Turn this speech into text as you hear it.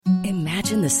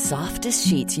Imagine the softest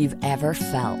sheets you've ever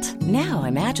felt. Now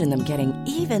imagine them getting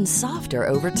even softer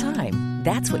over time.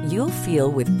 That's what you'll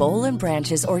feel with Boll &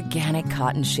 Branch's organic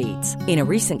cotton sheets. In a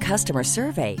recent customer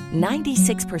survey,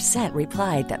 96%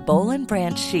 replied that Boll &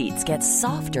 Branch sheets get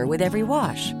softer with every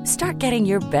wash. Start getting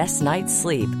your best night's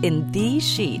sleep in these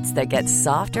sheets that get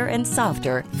softer and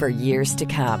softer for years to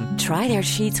come. Try their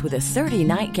sheets with a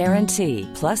 30-night guarantee.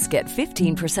 Plus, get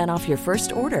 15% off your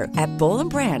first order at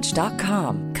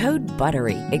bollandbranch.com. Code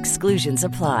BUTTERY. Exclusions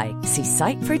apply. See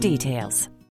site for details.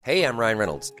 Hey, I'm Ryan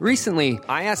Reynolds. Recently,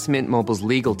 I asked Mint Mobile's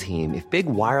legal team if big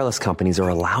wireless companies are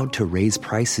allowed to raise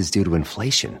prices due to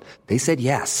inflation. They said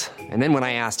yes. And then when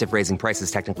I asked if raising prices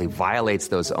technically violates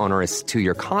those onerous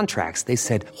two-year contracts, they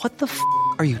said, "What the f***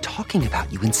 are you talking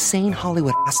about, you insane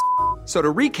Hollywood ass?" So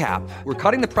to recap, we're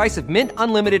cutting the price of Mint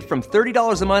Unlimited from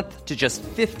 $30 a month to just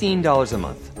 $15 a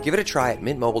month. Give it a try at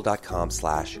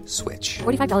mintmobile.com/switch.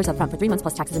 $45 up front for 3 months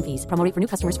plus taxes and fees. Promo rate for new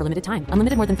customers for limited time.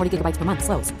 Unlimited more than 40 gigabytes per month.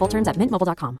 Slows full terms at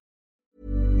mintmobile.com.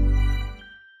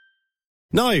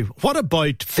 Now, what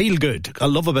about feel good? I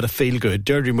love a bit of feel good.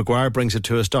 Deirdre Maguire brings it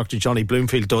to us. Dr Jonny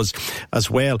Bloomfield does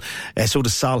as well. So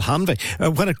does Sal Hanvey.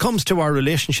 When it comes to our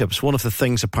relationships, one of the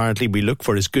things apparently we look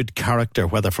for is good character,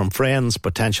 whether from friends,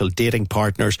 potential dating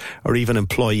partners, or even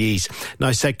employees.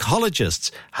 Now,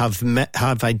 psychologists have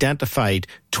identified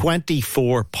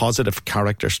 24 positive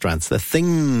character strengths, the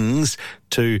things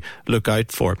to look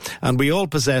out for, and we all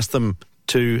possess them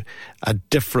to a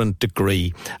different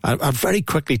degree. I'll very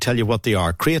quickly tell you what they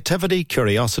are: creativity,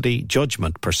 curiosity,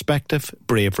 judgment, perspective,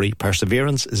 bravery,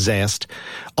 perseverance, zest,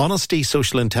 honesty,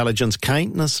 social intelligence,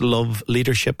 kindness, love,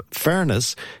 leadership,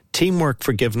 fairness, teamwork,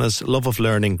 forgiveness, love of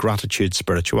learning, gratitude,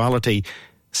 spirituality,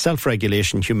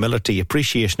 self-regulation, humility,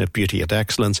 appreciation of beauty and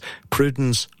excellence,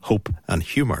 prudence, hope and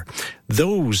humour.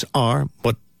 Those are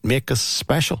what make us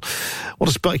special. I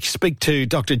want to speak to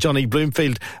Dr Jonny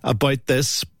Bloomfield about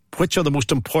this. Which are the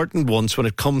most important ones when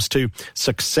it comes to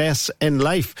success in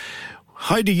life?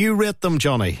 How do you rate them,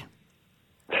 Jonny?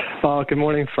 Oh, good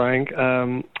morning, Frank.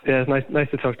 It's nice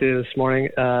to talk to you this morning.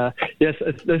 Yes,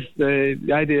 the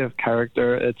idea of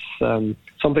character. It's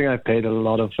something I've paid a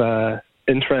lot of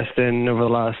interest in over the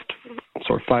last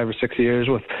sort of 5 or 6 years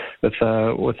with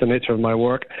the nature of my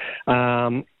work.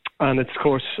 And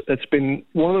it's been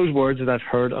one of those words that I've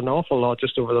heard an awful lot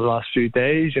just over the last few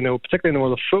days. You know, particularly in the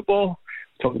world of football.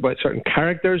 Talk about certain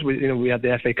characters. We had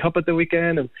the FA Cup at the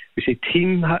weekend, and we see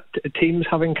teams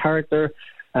having character.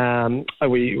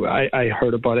 I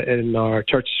heard about it in our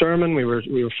church sermon. We were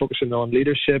focusing on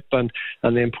leadership and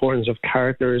the importance of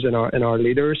characters in our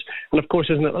leaders. And of course,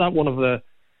 isn't that one of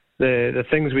the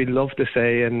things we love to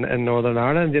say in Northern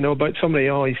Ireland? You know, about somebody.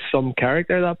 Oh, he's some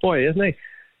character, that boy, isn't he?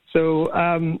 So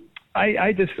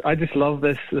I just love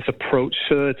this approach.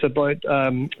 So it's about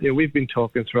we've been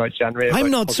talking throughout January. I'm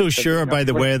not so sure, by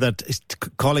the way, that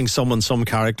calling someone some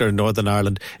character in Northern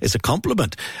Ireland is a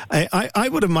compliment. I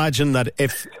would imagine that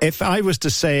if I was to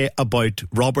say about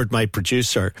Robert, my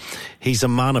producer, he's a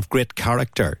man of great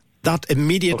character, that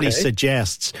immediately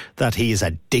suggests that he is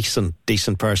a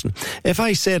decent person. If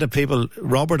I say to people,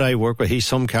 Robert, I work with, he's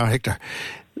some character,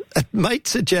 it might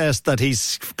suggest that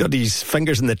he's got his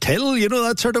fingers in the till, you know,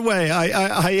 that sort of way.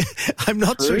 I'm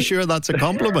not so sure that's a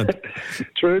compliment.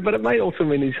 True, but it might also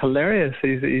mean he's hilarious.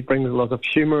 He brings a lot of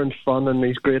humour and fun, and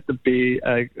he's great to be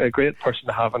a great person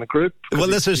to have in a group. Well,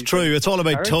 this is true. It's all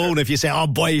about tone. If you say, oh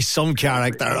boy, he's some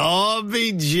character. Oh,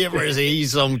 be jibbers,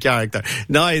 he's some character.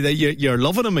 Now you're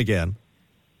loving him again.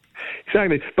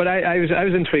 Exactly, but I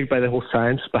was intrigued by the whole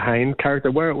science behind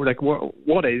character.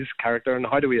 What is character, and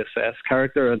how do we assess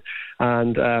character?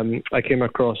 And I came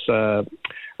across a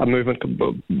movement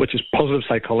which is positive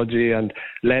psychology, and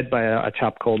led by a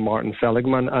chap called Martin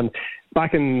Seligman. And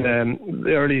back in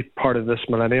the early part of this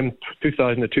millennium,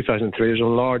 2000 to 2003, there was a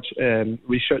large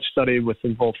research study which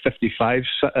involved 55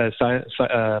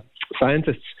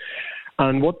 scientists,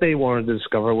 and what they wanted to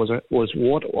discover was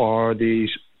what are these.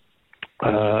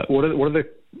 What are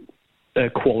the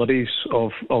qualities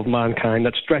of mankind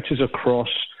that stretches across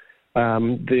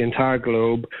the entire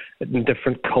globe in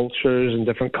different cultures and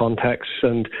different contexts,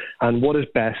 and what is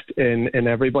best in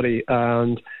everybody?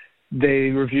 And they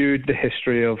reviewed the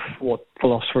history of what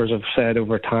philosophers have said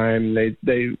over time.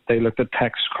 They looked at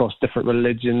texts across different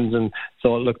religions, and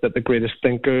so looked at the greatest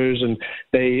thinkers, and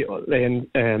they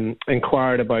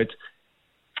inquired about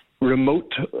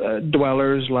remote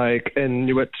dwellers like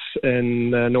Inuits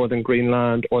in northern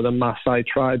Greenland or the Maasai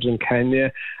tribes in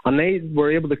Kenya, and they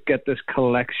were able to get this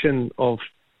collection of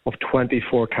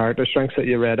 24 character strengths that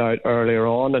you read out earlier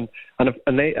on, and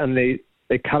they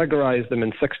they categorize them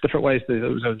in 6 different ways.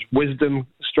 There's wisdom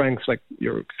strengths, like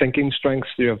your thinking strengths.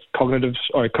 You have cognitive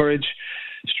or courage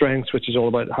strengths, which is all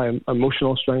about high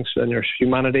emotional strengths. And there's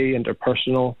humanity,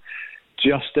 interpersonal.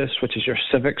 Justice, which is your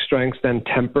civic strengths. Then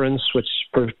temperance, which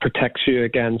protects you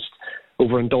against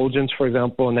overindulgence, for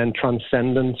example. And then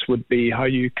transcendence would be how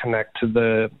you connect to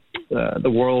the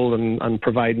world and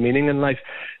provide meaning in life.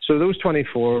 So those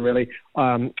 24 really,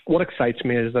 what excites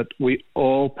me is that we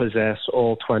all possess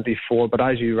all 24, but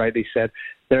as you rightly said,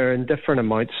 they're in different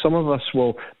amounts. Some of us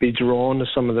will be drawn to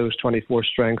some of those 24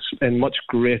 strengths in much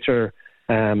greater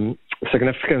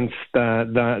significance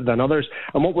than others.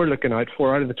 And what we're looking out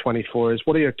for out of the 24 is,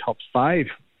 what are your top 5?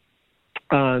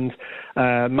 And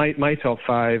my top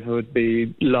 5 would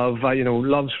be love.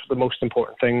 Love's the most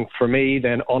important thing for me.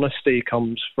 Then honesty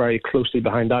comes very closely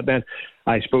behind that. Then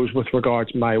I suppose with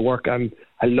regards to my work, I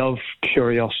love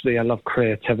curiosity. I love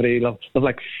creativity. Love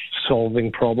like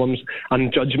solving problems.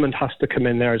 And judgment has to come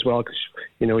in there as well, because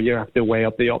you have to weigh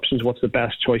up the options. What's the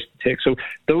best choice to take? So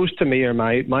those to me are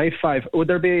my 5. Would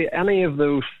there be any of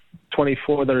those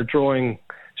 24 that are drawing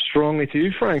strongly to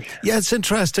you, Frank? Yeah, it's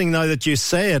interesting now that you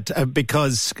say it,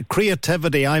 because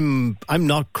creativity, I'm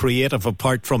not creative,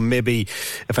 apart from maybe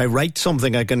if I write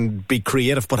something I can be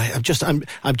creative, but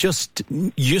I'm just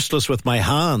useless with my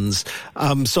hands.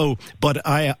 But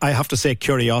I have to say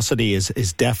curiosity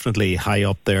is definitely high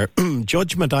up there.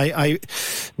 Judgment,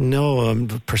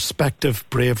 perspective,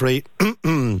 bravery,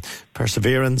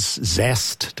 perseverance,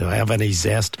 zest. Do I have any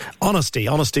zest?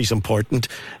 Honesty's important.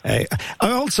 I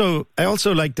also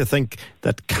like to think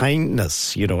that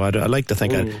kindness, I like to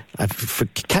think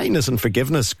kindness and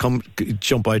forgiveness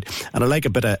jump out, and I like a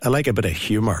bit of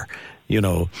humour.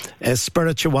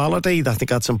 Spirituality, I think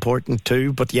that's important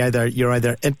too. But you're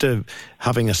either into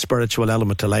having a spiritual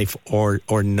element to life or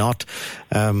not.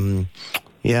 There's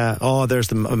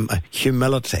the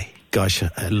humility. Gosh,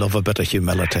 I love a bit of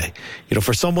humility.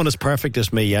 For someone as perfect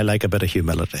as me, I like a bit of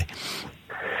humility.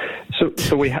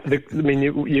 So we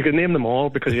you can name them all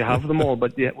because you have them all,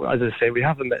 but as I say, we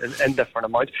have them in different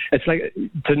amounts. It's like,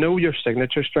 to know your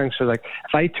signature strengths. So like,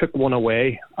 if I took one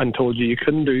away and told you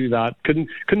couldn't do that,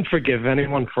 couldn't forgive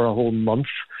anyone for a whole month,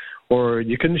 or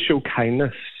you couldn't show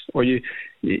kindness, or you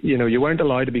weren't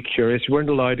allowed to be curious, you weren't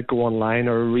allowed to go online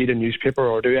or read a newspaper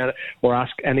or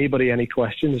ask anybody any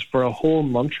questions for a whole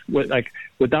month, would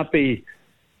that be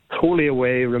totally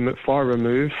far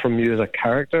removed from you as a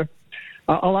character?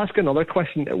 I'll ask another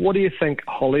question. What do you think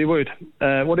Hollywood?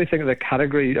 What do you think of the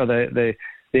category or the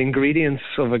ingredients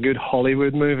of a good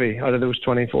Hollywood movie out of those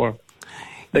 24?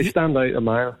 They stand out a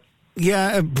mile.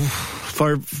 Yeah,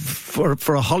 for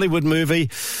a Hollywood movie,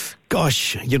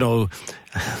 gosh. Hope.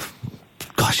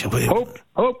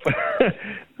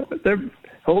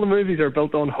 All the movies are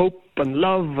built on hope and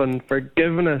love and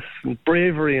forgiveness and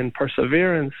bravery and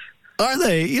perseverance. Are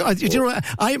they? I'm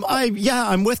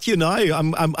with you now.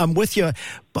 I'm with you.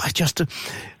 But I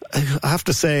have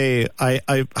to say,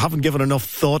 I haven't given enough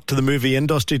thought to the movie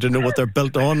industry to know what they're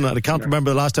built on. And I can't remember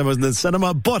the last time I was in the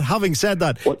cinema. But having said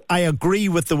that, I agree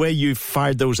with the way you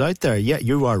fired those out there. Yeah,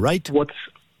 you are right.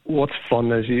 What's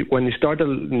fun is when you start to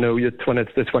know when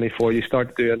it's the 24, you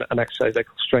start to do an exercise like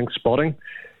strength spotting.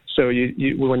 So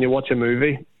you when you watch a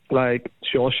movie like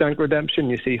Shawshank Redemption,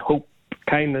 you see hope,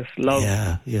 kindness, love,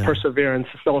 perseverance,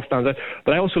 it all stands out.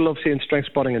 But I also love seeing strength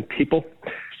spotting in people.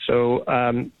 So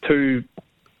I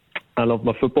love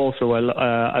my football, so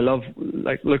I love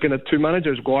looking at 2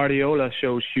 managers. Guardiola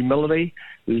shows humility,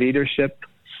 leadership,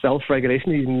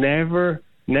 self-regulation. He never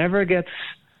gets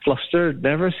flustered,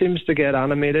 never seems to get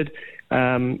animated.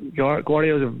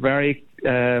 Guardiola's a very...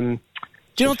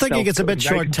 Do you don't think he gets a bit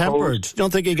short-tempered? Do you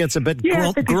don't think he gets a bit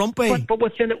grumpy?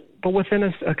 But within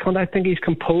his account, I think he's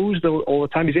composed all the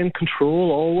time. He's in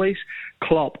control always.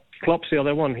 Klopp's the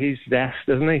other one. He's zest,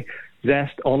 isn't he?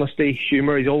 Zest, honesty,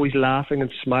 humour. He's always laughing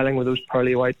and smiling with those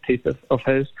pearly white teeth of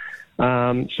his.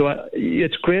 So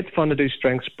it's great fun to do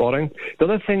strength spotting. The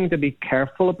other thing to be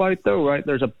careful about, though, right,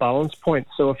 there's a balance point.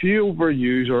 So if you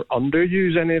overuse or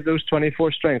underuse any of those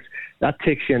 24 strengths, that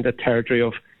takes you into territory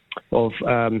of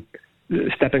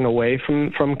stepping away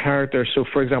from character. So,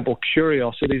 for example,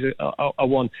 curiosity is a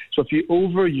one. So if you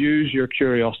overuse your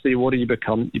curiosity, what do you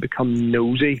become? You become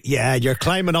nosy. Yeah, you're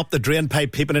climbing up the drain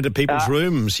pipe, peeping into people's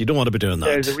rooms. You don't want to be doing that.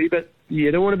 There's a wee bit.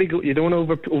 You don't want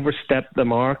to overstep the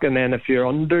mark. And then if you're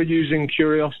underusing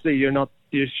curiosity, you're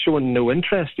showing no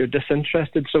interest. You're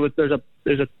disinterested. So there's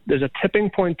a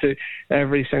tipping point to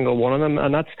every single one of them,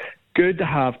 and that's good to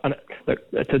have. And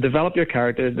to develop your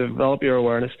character, to develop your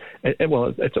awareness,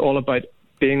 it's all about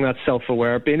being that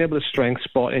self-aware, being able to strength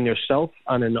spot in yourself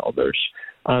and in others,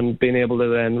 and being able to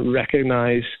then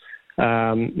recognize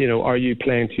Are you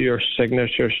playing to your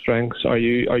signature strengths? Are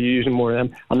you using more of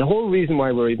them? And the whole reason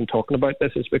why we're even talking about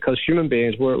this is because human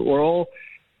beings, we're all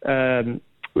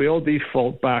we all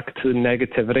default back to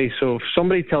negativity. So if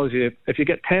somebody tells you, if you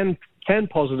get 10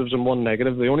 positives and 1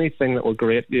 negative, the only thing that will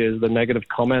grate you is the negative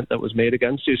comment that was made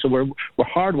against you. So we're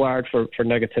hardwired for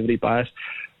negativity bias.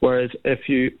 Whereas if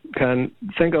you can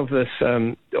think of this,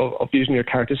 of using your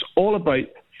character, it's all about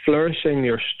flourishing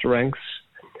your strengths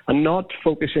and not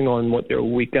focusing on what you're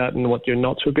weak at and what you're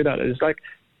not so good at. It's like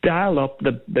dial up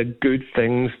the good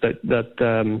things that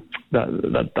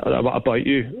about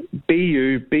you.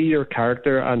 Be your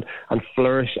character and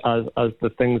flourish as the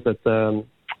things that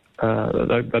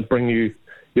bring you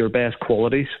your best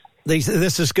qualities.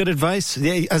 This is good advice.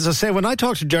 As I say, when I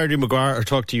talk to Jerry Maguire or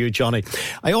talk to you, Johnny,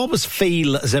 I always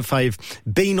feel as if I've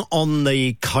been on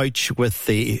the couch with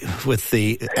the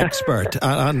expert,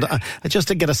 and just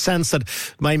to get a sense that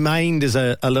my mind is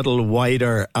a little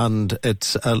wider and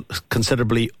it's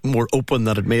considerably more open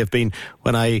than it may have been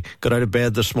when I got out of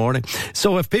bed this morning.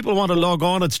 So if people want to log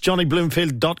on, it's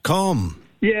johnnybloomfield.com.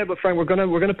 Yeah, but Frank, we're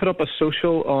gonna put up a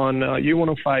social on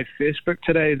U105 Facebook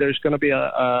today. There's going to be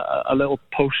a little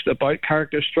post about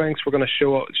character strengths. We're going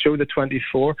to show the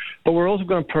 24, but we're also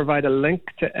going to provide a link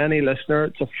to any listener.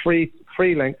 It's a free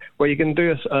link where you can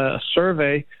do a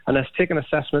survey, and take an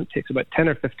assessment. It takes about 10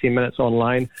 or 15 minutes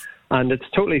online, and it's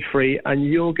totally free. And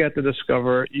you'll get to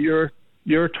discover your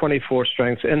 24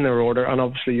 strengths in their order, and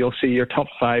obviously you'll see your top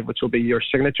 5, which will be your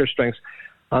signature strengths,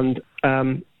 and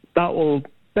that will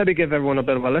maybe give everyone a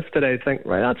bit of a lift today. Think,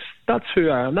 right, that's who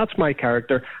I am. That's my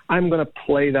character. I'm going to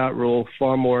play that role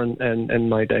far more in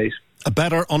my days. A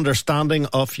better understanding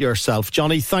of yourself.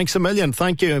 Johnny, thanks a million.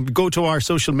 Thank you. Go to our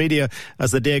social media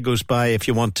as the day goes by if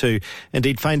you want to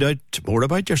indeed find out more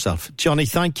about yourself. Johnny,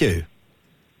 thank you.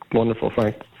 Wonderful,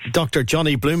 Frank. Dr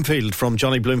Jonny Bloomfield from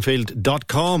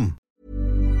johnnybloomfield.com.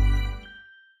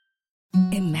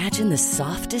 Imagine the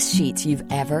softest sheets you've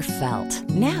ever felt.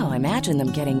 Now imagine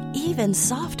them getting even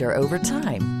softer over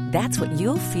time. That's what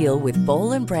you'll feel with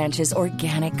Boll & Branch's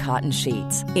organic cotton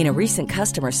sheets. In a recent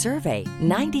customer survey,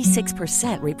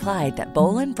 96% replied that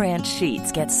Boll & Branch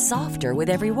sheets get softer with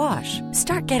every wash.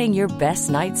 Start getting your best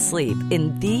night's sleep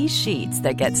in these sheets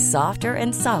that get softer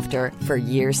and softer for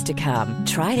years to come.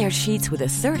 Try their sheets with a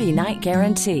 30-night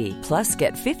guarantee. Plus,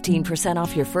 get 15%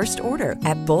 off your first order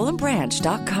at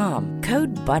bollandbranch.com.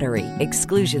 Code BUTTERY.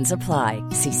 Exclusions apply.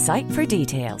 See site for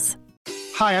details.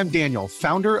 Hi, I'm Daniel,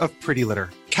 founder of Pretty Litter.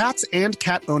 Cats and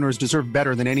cat owners deserve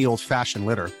better than any old-fashioned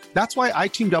litter. That's why I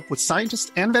teamed up with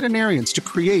scientists and veterinarians to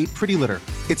create Pretty Litter.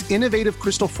 Its innovative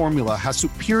crystal formula has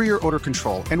superior odor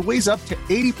control and weighs up to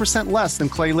 80% less than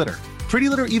clay litter. Pretty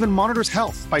Litter even monitors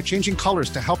health by changing colors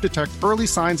to help detect early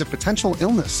signs of potential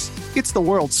illness. It's the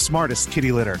world's smartest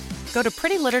kitty litter. Go to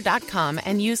prettylitter.com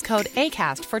and use code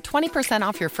ACAST for 20%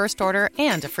 off your first order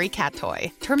and a free cat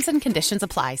toy. Terms and conditions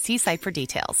apply. See site for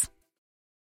details.